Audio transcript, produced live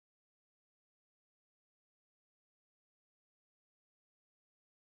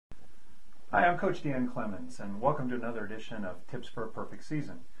Hi, I'm Coach CoachClemens, and welcome to another edition of Tips for a Perfect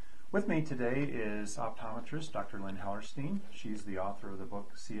Season. With me today is optometrist Dr. Lynn Hellerstein. She's the author of the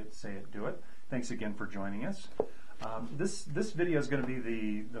book See It, Say It, Do It. Thanks again for joining us. This video is going to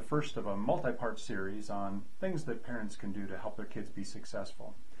be the first of a multi-part series on things that parents can do to help their kids be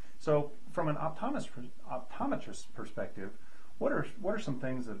successful. So, from an optometrist perspective, what are some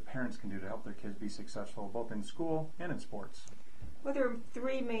things that parents can do to help their kids be successful both in school and in sports? Well, there are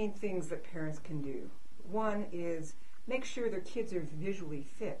three main things that parents can do. One is make sure their kids are visually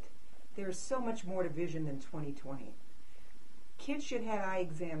fit. There's so much more to vision than 20/20. Kids should have eye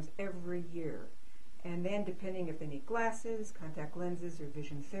exams every year, and then depending if they need glasses, contact lenses, or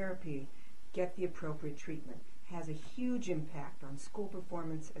vision therapy, get the appropriate treatment. It has a huge impact on school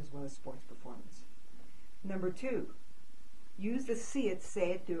performance as well as sports performance. Number two, use the See It,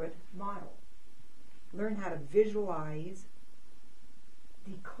 Say It, Do It model. Learn how to visualize,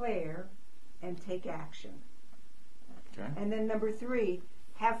 declare, and take action. Okay. And then number three,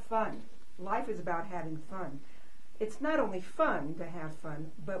 have fun. Life is about having fun. It's not only fun to have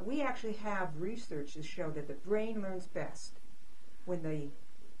fun, but we actually have research to show that the brain learns best when the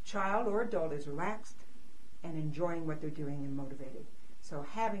child or adult is relaxed and enjoying what they're doing and motivated. So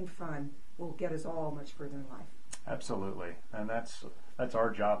having fun will get us all much further in life. Absolutely, and that's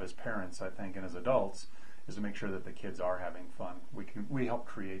our job as parents, I think, and as adults, is to make sure that the kids are having fun. We help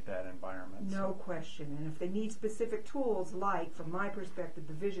create that environment. No question. And if they need specific tools, like, from my perspective,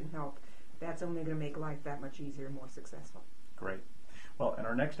 the vision help, that's only going to make life that much easier and more successful. Great. Well, in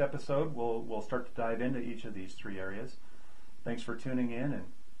our next episode, we'll start to dive into each of these three areas. Thanks for tuning in, and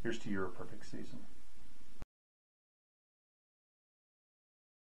here's to your perfect season.